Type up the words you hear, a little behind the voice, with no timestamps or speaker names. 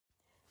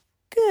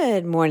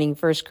Good morning,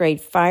 first grade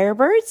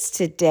Firebirds.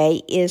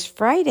 Today is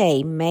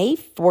Friday, May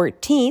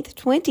 14th,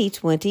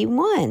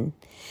 2021.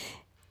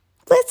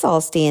 Let's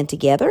all stand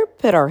together,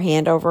 put our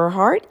hand over our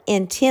heart,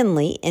 and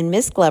Tinley in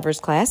Miss Glover's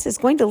class is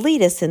going to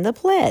lead us in the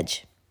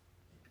pledge.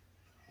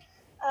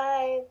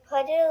 I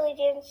pledge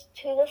allegiance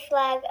to the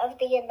flag of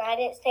the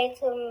United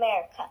States of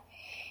America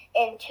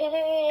and to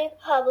the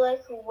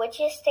republic which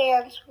it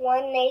stands,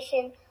 one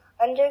nation,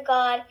 under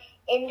God,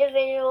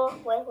 indivisible,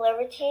 with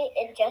liberty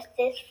and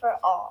justice for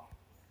all.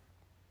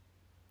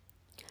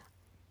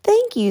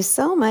 Thank you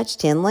so much,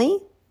 Tinley.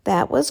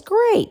 That was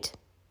great.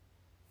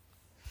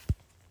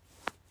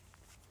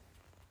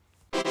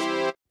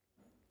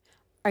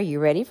 Are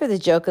you ready for the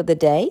joke of the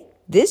day?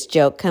 This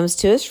joke comes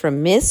to us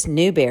from Miss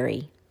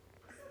Newberry.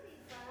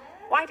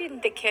 Why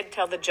didn't the kid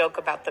tell the joke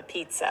about the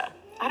pizza?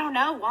 I don't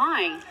know.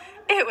 Why?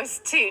 It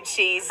was too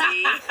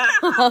cheesy.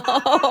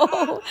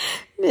 Oh,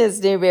 Miss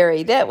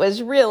Newberry, that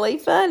was really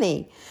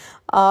funny.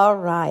 All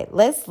right,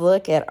 let's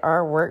look at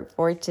our work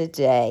for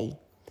today.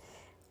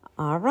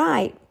 All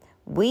right,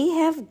 we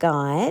have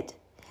got,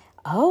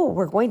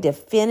 we're going to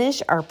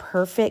finish our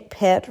perfect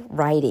pet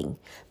writing.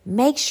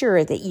 Make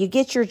sure that you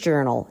get your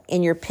journal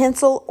and your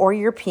pencil or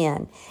your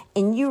pen,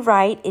 and you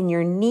write in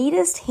your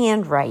neatest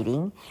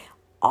handwriting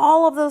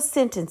all of those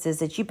sentences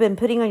that you've been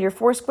putting on your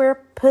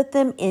Foursquare. Put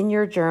them in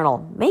your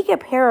journal. Make a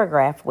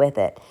paragraph with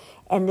it.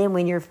 And then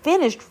when you're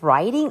finished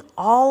writing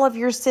all of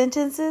your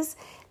sentences,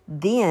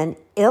 then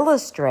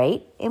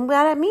illustrate. And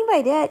what I mean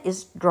by that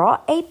is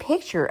draw a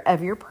picture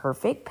of your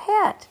perfect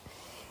pet.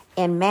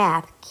 And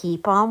math,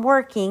 keep on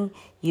working.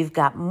 You've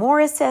got more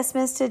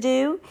assessments to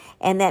do,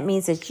 and that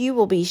means that you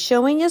will be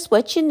showing us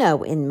what you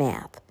know in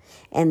math.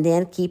 And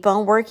then keep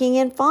on working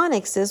in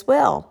phonics as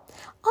well.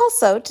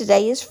 Also,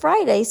 today is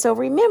Friday, so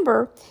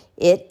remember,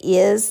 it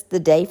is the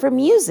day for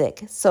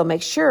music. So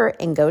make sure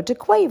and go to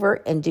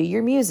Quaver and do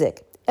your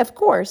music. Of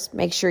course,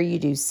 make sure you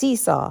do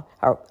Seesaw,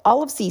 or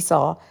all of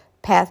Seesaw,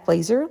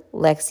 Pathblazer,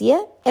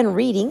 Lexia, and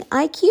Reading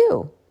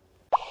IQ.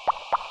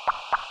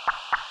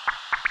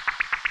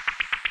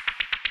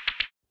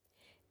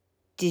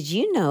 Did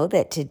you know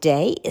that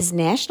today is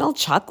National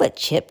Chocolate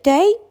Chip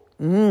Day?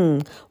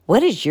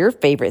 What is your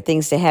favorite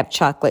things to have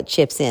chocolate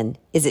chips in?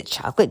 Is it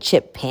chocolate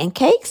chip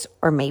pancakes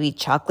or maybe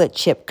chocolate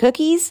chip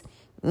cookies?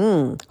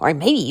 Or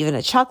maybe even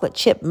a chocolate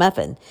chip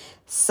muffin.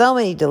 So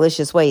many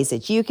delicious ways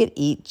that you could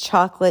eat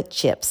chocolate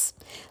chips.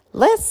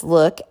 Let's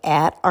look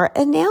at our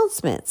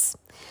announcements.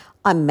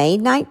 On May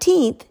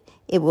 19th,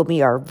 it will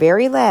be our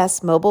very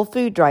last mobile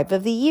food drive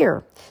of the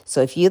year.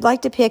 So if you'd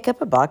like to pick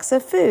up a box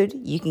of food,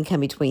 you can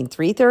come between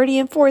 3:30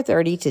 and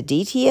 4:30 to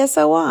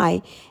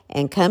DTSOI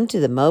and come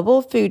to the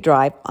mobile food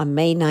drive on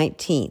May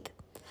 19th.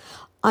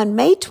 On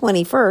May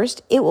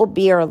 21st, it will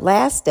be our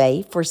last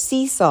day for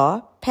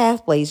Seesaw,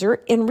 Pathblazer,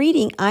 and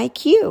Reading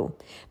IQ,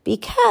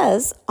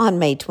 because on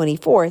May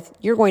 24th,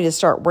 you're going to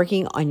start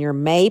working on your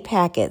May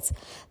packets.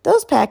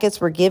 Those packets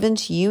were given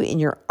to you in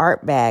your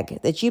art bag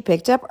that you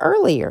picked up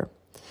earlier.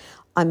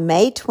 On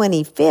May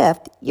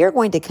 25th, you're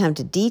going to come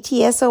to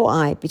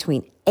DTSOI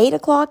between 8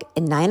 o'clock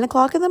and 9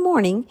 o'clock in the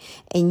morning,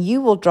 and you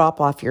will drop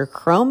off your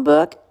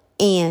Chromebook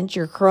and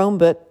your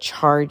Chromebook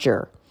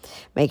charger.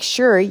 Make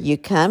sure you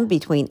come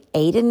between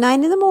 8 and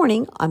 9 in the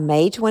morning on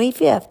May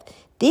 25th.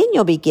 Then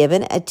you'll be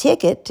given a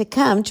ticket to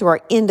come to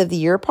our end of the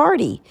year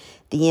party.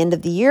 The end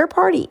of the year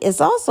party is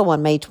also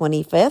on May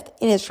 25th,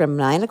 and it's from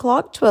 9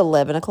 o'clock to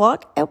 11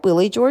 o'clock at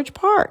Willie George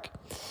Park.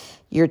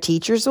 Your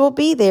teachers will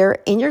be there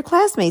and your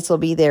classmates will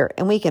be there,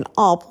 and we can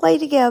all play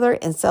together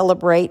and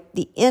celebrate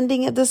the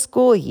ending of the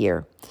school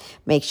year.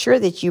 Make sure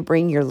that you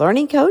bring your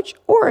learning coach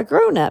or a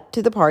grown-up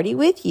to the party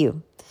with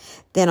you.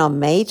 Then on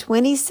May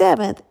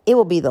 27th, it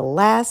will be the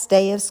last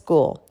day of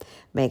school.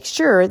 Make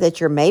sure that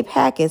your May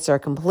packets are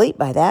complete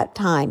by that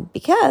time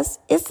because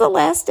it's the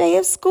last day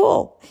of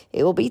school.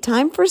 It will be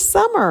time for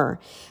summer.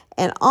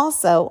 And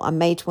also on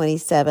May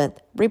 27th,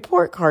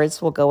 report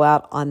cards will go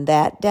out on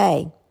that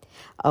day.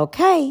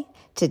 Okay.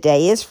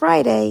 Today is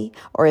Friday,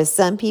 or as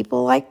some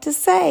people like to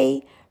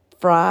say,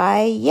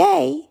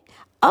 Fry-yay.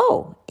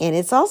 Oh, and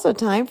it's also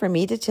time for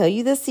me to tell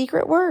you the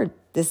secret word.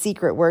 The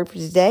secret word for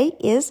today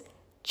is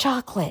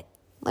chocolate.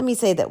 Let me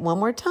say that one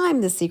more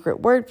time. The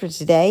secret word for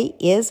today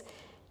is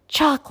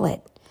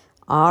chocolate.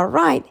 All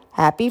right.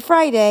 Happy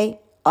Friday.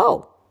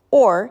 Oh,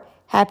 or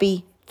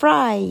happy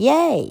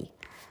Fry-yay.